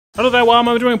Hello there,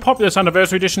 we're doing Populous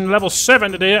Anniversary Edition Level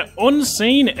 7 today,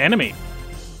 Unseen Enemy.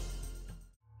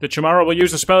 The Chumara will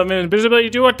use the spell of Invisibility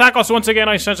to attack us once again.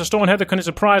 I sense a stone head that can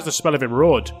surprise the spell of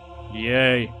Erode.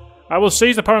 Yay. I will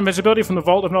seize the power of invisibility from the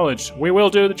Vault of Knowledge. We will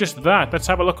do just that. Let's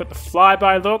have a look at the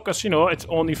flyby though, because, you know, it's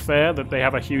only fair that they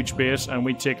have a huge base and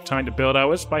we take time to build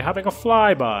ours by having a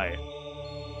flyby.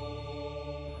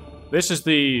 This is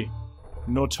the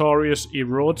notorious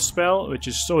Erode spell, which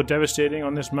is so devastating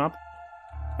on this map.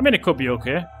 I mean, it could be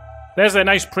okay. There's their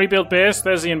nice pre-built base.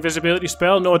 There's the invisibility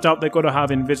spell. No doubt they're going to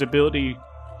have invisibility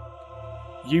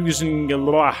using... They're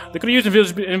going to use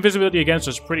invisibility against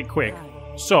us pretty quick.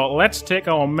 So, let's take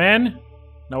our men.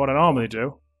 Now, what I normally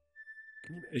do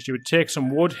is you would take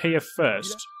some wood here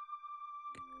first.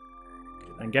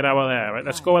 And get out of there. Right,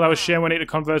 let's go with our shame. We need to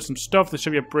convert some stuff. There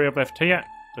should be a brave left here.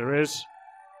 There is.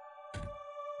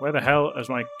 Where the hell is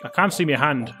my... I can't see my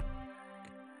hand.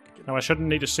 Now, I shouldn't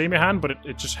need to see my hand, but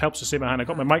it just helps to see my hand. I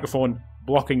got my microphone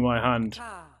blocking my hand.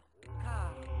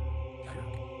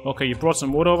 Okay, you brought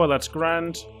some wood over. That's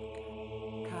grand.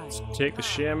 Let's take the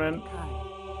shaman.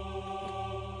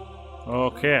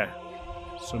 Okay.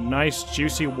 Some nice,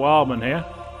 juicy wildman here.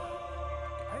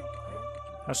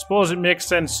 I suppose it makes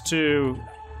sense to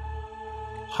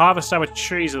harvest our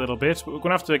trees a little bit, but we're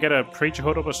going to have to get a preacher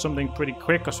hut up or something pretty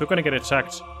quick, because we're going to get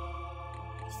attacked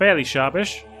fairly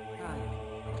sharpish.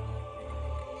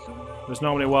 There's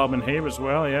normally a wildman here as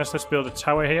well, yes. Let's build a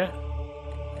tower here.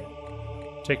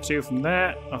 Take 2 from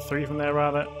there, or 3 from there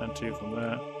rather, and 2 from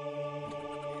there.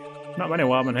 Not many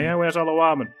wildmen here. Where's all the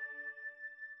wildmen?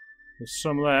 There's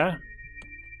some there.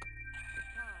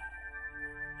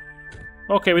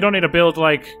 Okay, we don't need to build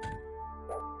like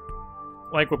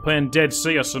we're playing Dead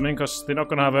Sea or something, because they're not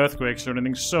going to have earthquakes or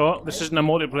anything. So, this isn't a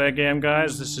multiplayer game,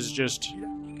 guys. This is just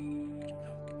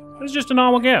a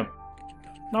normal game.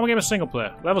 Normal game is single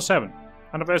player. Level 7.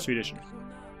 Anniversary Edition.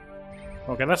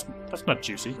 Okay, that's not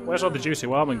juicy. Where's all the juicy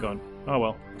wildmen gone? Oh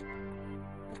well.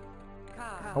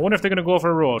 I wonder if they're going to go for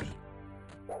a road.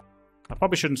 I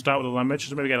probably shouldn't start with a land bridge,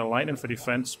 just maybe get a lightning for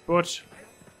defense, but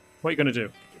what are you going to do?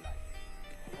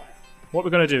 What are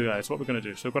we going to do, guys? What are we going to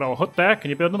do? So we've got our hut there. Can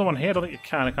you build another one here? I don't think you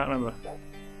can. I can't remember.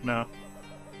 No.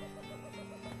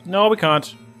 No, we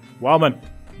can't. Wildman,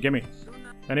 gimme.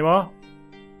 Any more?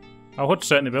 Our hut's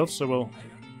certainly built, so we'll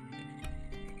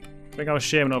bring our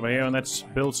shaman over here and let's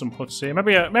build some huts here.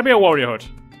 Maybe a warrior hut.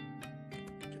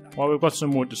 Well, we've got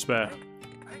some wood to spare.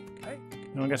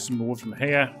 And we'll get some wood from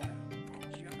here.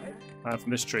 And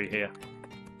from this tree here.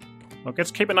 Okay,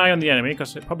 let's keep an eye on the enemy,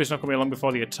 because it probably is not going to be long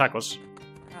before they attack us.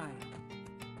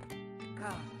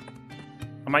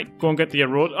 I might go and get the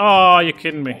Erode. Oh, you're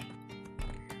kidding me.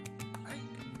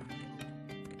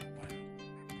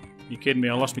 You're kidding me,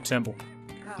 I lost my temple.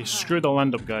 You screwed the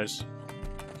land up, guys.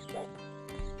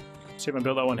 See if I can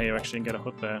build that one here, actually, and get a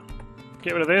hut there.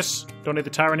 Get rid of this. Don't need the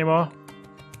tower anymore.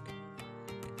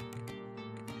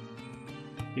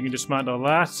 You can dismantle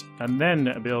that, and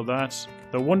then build that.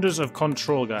 The wonders of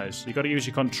control, guys. You got to use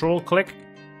your control click.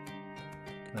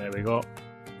 There we go.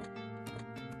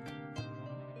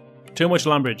 Too much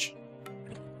land bridge.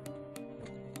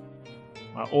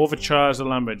 I overcharge the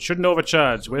land bridge. Shouldn't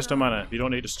overcharge. Waste of mana. You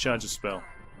don't need to charge a spell.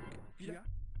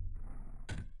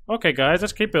 Okay, guys,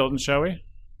 let's keep building, shall we?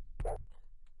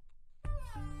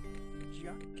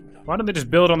 Why don't they just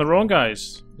build on their own,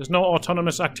 guys? There's no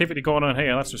autonomous activity going on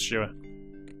here, that's for sure.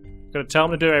 Gotta tell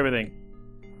them to do everything.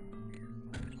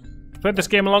 I've played this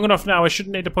game long enough now, I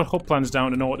shouldn't need to put hut plans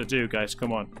down to know what to do, guys.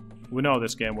 Come on. We know how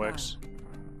this game works.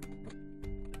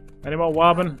 Any more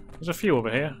warbin? There's a few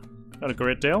over here. Not a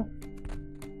great deal.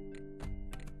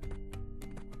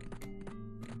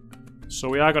 So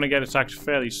we are going to get attacked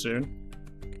fairly soon.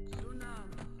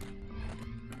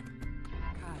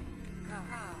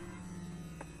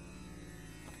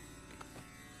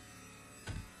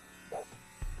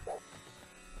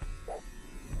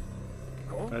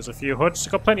 There's a few huts.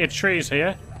 Got plenty of trees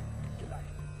here.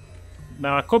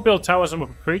 Now I could build towers and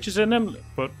put creatures in them,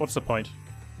 but what's the point?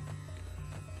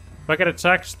 If I get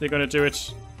attacked, they're going to do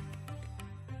it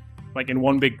like in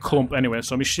one big clump anyway,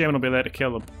 so my shaman will be there to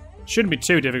kill them. Shouldn't be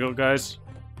too difficult, guys.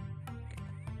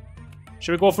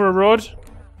 Should we go for a road?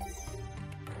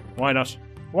 Why not?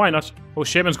 Why not? Oh,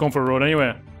 shaman's going for a road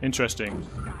anyway. Interesting.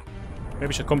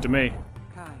 Maybe she'll come to me.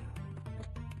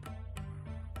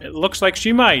 It looks like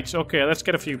she might. Okay, let's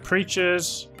get a few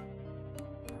preachers.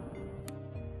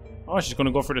 Oh, she's going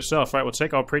to go for it herself. Right, we'll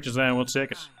take our preachers there and we'll take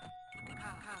it.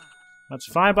 That's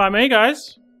fine by me,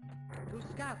 guys.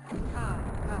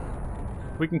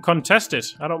 We can contest it.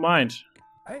 I don't mind.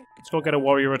 Let's go get a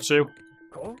warrior or two.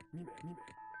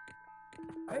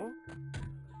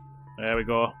 There we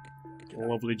go.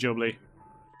 Lovely jubbly.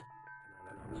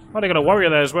 Oh, they got a warrior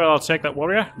there as well. I'll take that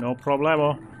warrior. No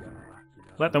problemo.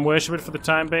 Let them worship it for the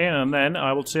time being, and then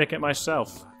I will take it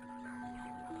myself.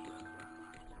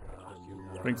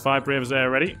 Bring 5 braves there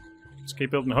already. Let's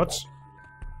keep building huts.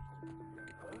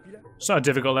 It's not a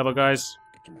difficult level, guys.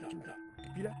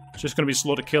 It's just going to be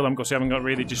slow to kill them because they haven't got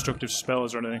really destructive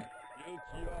spells or anything.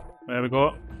 There we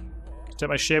go. Take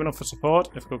my shaman up for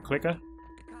support. Difficult clicker.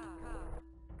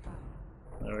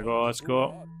 There we go, let's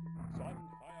go.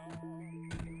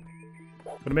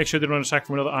 Gotta make sure they don't attack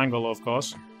from another angle, though, of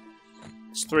course.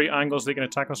 There's 3 angles they can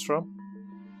attack us from.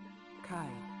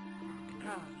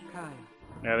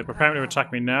 Yeah, they're preparing to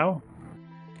attack me now.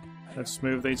 Let's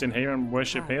move these in here and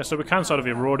worship here. So we can sort of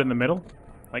erode in the middle.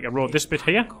 Like erode this bit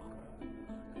here.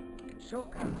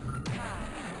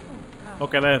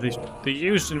 Okay, there. They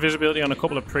used invisibility on a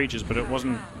couple of preachers, but it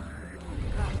wasn't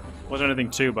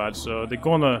anything too bad. So they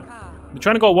go on the... They're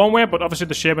trying to go one way, but obviously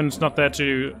the shaman's not there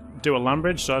to do a land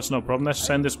bridge, so that's no problem. Let's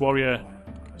send this warrior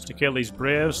just to kill these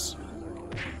braves.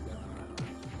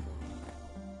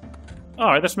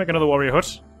 Alright, let's make another warrior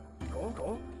hut.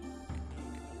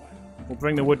 We'll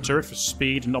bring the wood turret for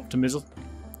speed and optimism.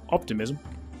 Optimism?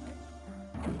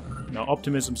 No,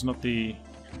 optimism's not the...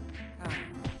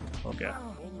 Okay.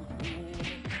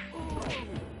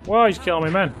 Whoa, he's killing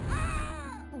me, man.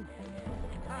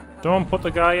 Don't put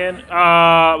the guy in.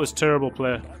 Ah, it was terrible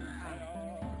play.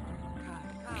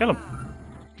 Kill him.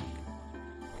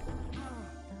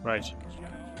 Right.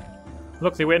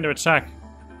 Look, they're waiting to attack.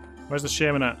 Where's the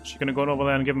shaman at? She's gonna go over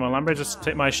there and give him a land bridge. Let's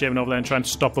take my shaman over there and try and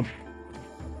stop them.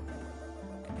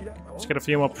 Let's get a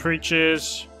few more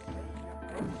preachers.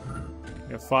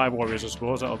 We have 5 warriors, I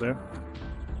suppose. That'll do.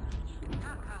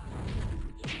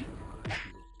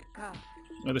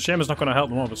 Now, the shaman's not going to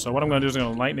help them over, so what I'm going to do is I'm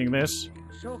going to lightning this.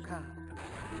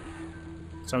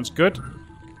 Sounds good.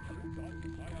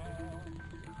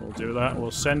 We'll do that.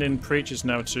 We'll send in preachers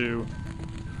now to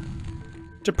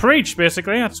preach,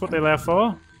 basically. That's what they're there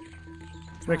for.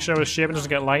 To make sure the shaman doesn't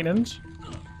get lightened.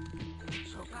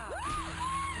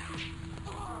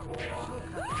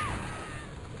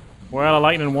 Well, a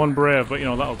lightning 1 brave, but you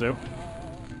know, that'll do.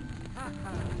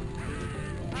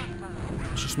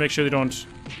 Just make sure they don't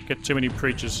get too many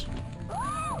preachers.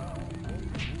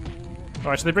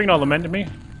 Alright, so they bring all the men to me.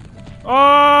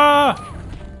 Oh!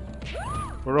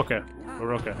 We're okay.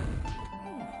 We're okay.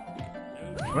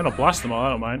 I'm gonna blast them all, I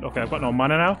don't mind. Okay, I've got no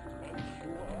mana now.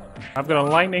 I've got a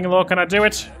lightning law, can I do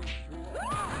it?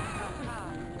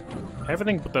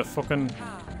 Everything but the fucking...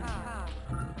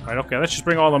 Right, okay, let's just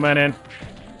bring all the men in.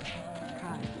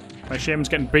 My shaman's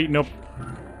getting beaten up.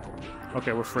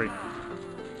 Okay, we're free.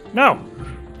 No!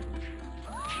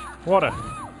 Water.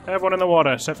 Everyone in the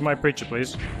water, except for my preacher,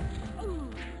 please.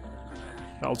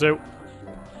 That'll do.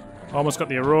 Almost got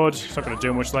the erode. It's not going to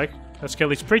do much, like. Let's kill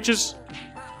these preachers.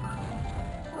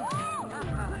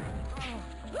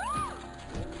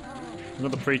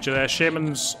 Another preacher there.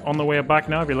 Shaman's on the way back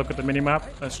now, if you look at the minimap.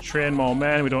 Let's train more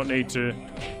men. We don't need to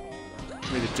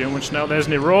really do much now. There's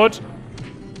an erode.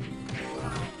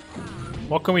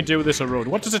 What can we do with this erode?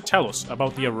 What does it tell us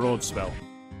about the erode spell?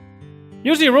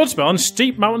 Use the erode spell on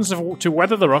steep mountains to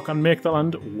weather the rock and make the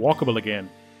land walkable again.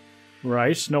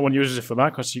 Right, no one uses it for that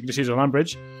because you can just use a land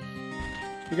bridge.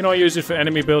 You can all use it for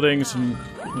enemy buildings and,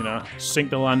 you know,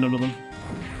 sink the land under them.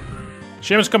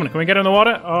 Shaman's coming. Can we get in the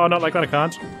water? Oh, not like that, I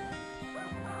can't.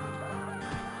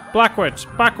 Backwards.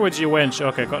 Backwards, you wench.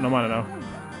 Okay, got no mana now.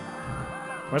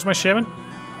 Where's my shaman?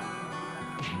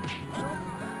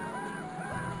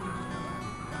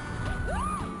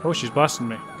 Oh, she's blasting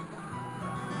me.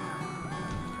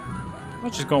 Oh,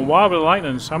 she's gone wild with the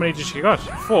lightnings. How many did she got?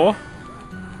 4?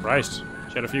 Christ.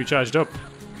 She had a few charged up.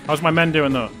 How's my men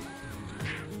doing, though?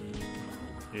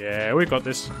 Yeah, we got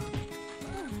this.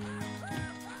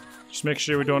 Just make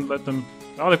sure we don't let them...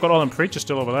 Oh, they've got all them preachers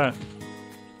still over there.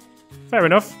 Fair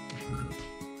enough.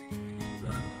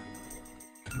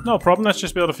 No problem, let's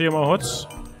just build a few more huts.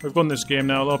 We've won this game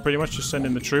now, though, pretty much. Just send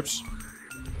in the troops.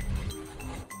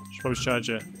 Should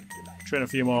probably train a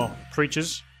few more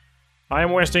preachers. I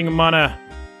am wasting mana.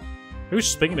 Who's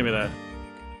speaking to me there?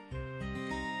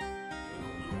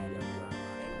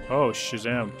 Oh,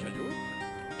 Shazam.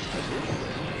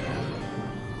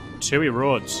 2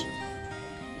 erodes.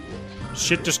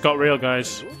 Shit just got real,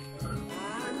 guys.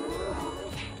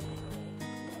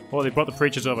 Oh, they brought the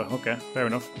preachers over. Okay, fair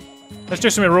enough. Let's do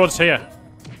some erodes here.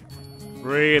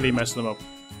 Really mess them up.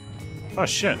 Oh,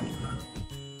 shit.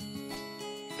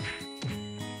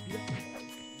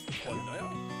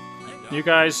 You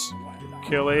guys,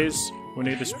 kill these. We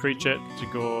need this preacher to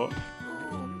go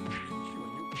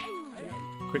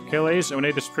Quick kill these, and we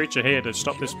need this preacher here to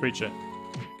stop this preacher.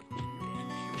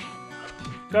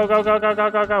 Go, go, go, go, go,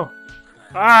 go, go!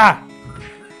 Ah!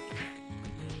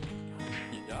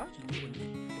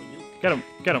 Get him,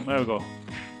 get him, there we go.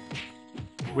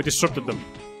 We disrupted them.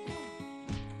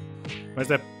 Where's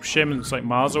that shaman? It's like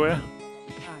miles away.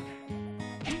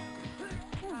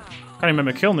 Can't even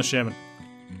remember killing the shaman.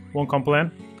 Won't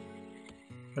complain.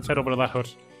 Let's head over to that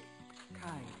hut.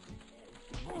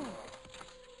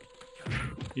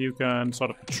 You can sort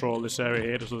of patrol this area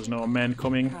here so there's no men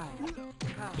coming.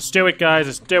 Let's do it, guys,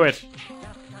 let's do it!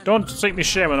 Don't sink me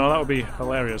shaman, or that would be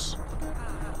hilarious.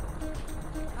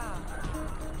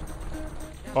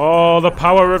 Oh, the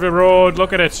power of Erode,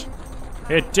 look at it!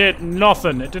 It did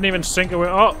nothing, it didn't even sink away.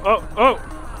 Oh, oh, oh!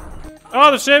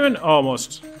 Oh, the shaman!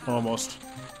 Almost, almost.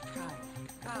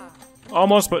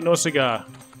 Almost, but no cigar.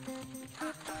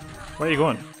 Where are you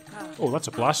going? Oh, that's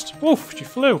a blast. Oof, she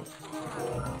flew!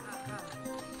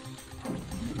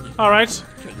 Alright.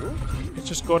 Let's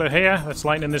just go to here. Let's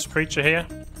lighten this preacher here.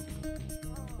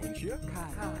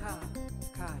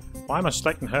 Why am I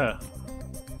selecting her?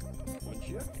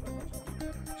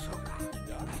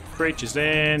 Preacher's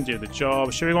in, do the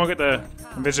job. Should we go and get the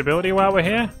invisibility while we're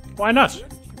here? Why not?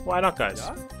 Why not, guys?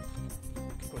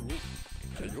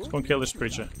 Let's go and kill this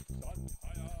preacher.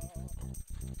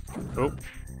 Oh.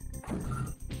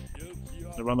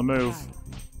 They're on the move.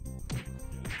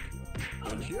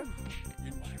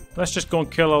 Let's just go and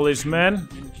kill all these men.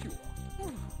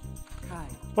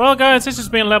 Well, guys, this has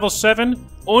been level 7.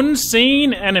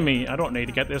 Unseen enemy. I don't need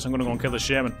to get this. I'm going to go and kill the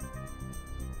shaman.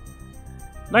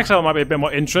 Next level might be a bit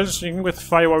more interesting with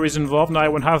fire warriors involved. Now I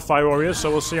won't have fire warriors, so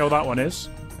we'll see how that one is.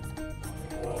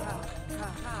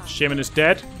 Shaman is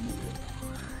dead.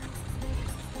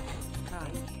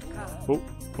 Oh,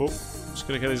 oh. Just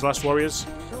going to kill these last warriors.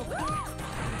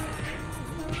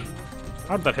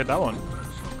 How did that hit that one?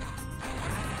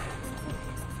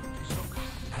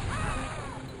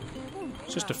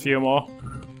 Just a few more.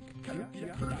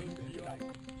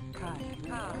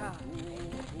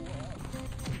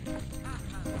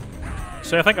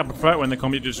 So I think I prefer it when the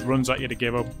comedy just runs at you to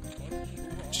give up.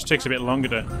 It just takes a bit longer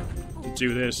to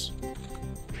do this.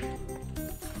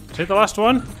 Take the last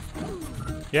one?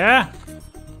 Yeah?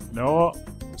 No.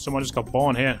 Someone just got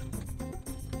born here.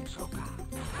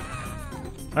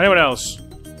 Anyone else?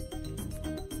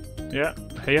 Yeah,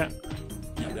 here.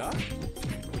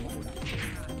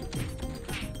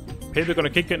 People are gonna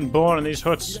keep getting born in these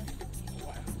huts.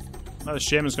 Now the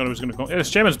shaman's gonna come. Yeah, the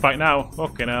shaman's back now.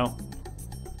 Fucking hell.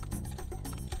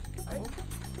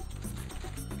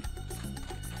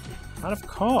 And of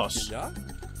course.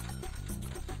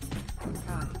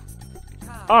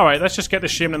 Alright, let's just get the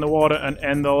shaman in the water and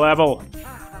end the level.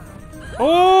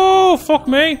 Oh, fuck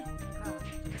me.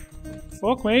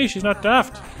 Fuck me, she's not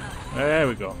daft. There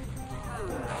we go.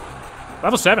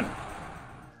 Level 7.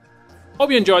 Hope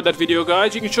you enjoyed that video,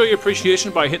 guys. You can show your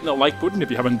appreciation by hitting the like button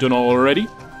if you haven't done already.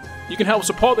 You can help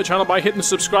support the channel by hitting the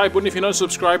subscribe button if you're not a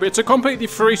subscriber. It's a completely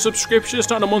free subscription.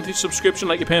 It's not a monthly subscription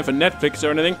like you're paying for Netflix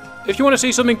or anything. If you want to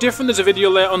see something different, there's a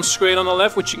video there on screen on the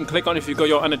left which you can click on if you've got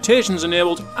your annotations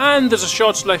enabled, and there's a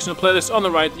short selection of playlists on the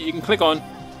right that you can click on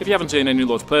if you haven't seen any of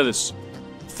those playlists.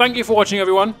 Thank you for watching,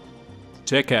 everyone.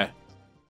 Take care.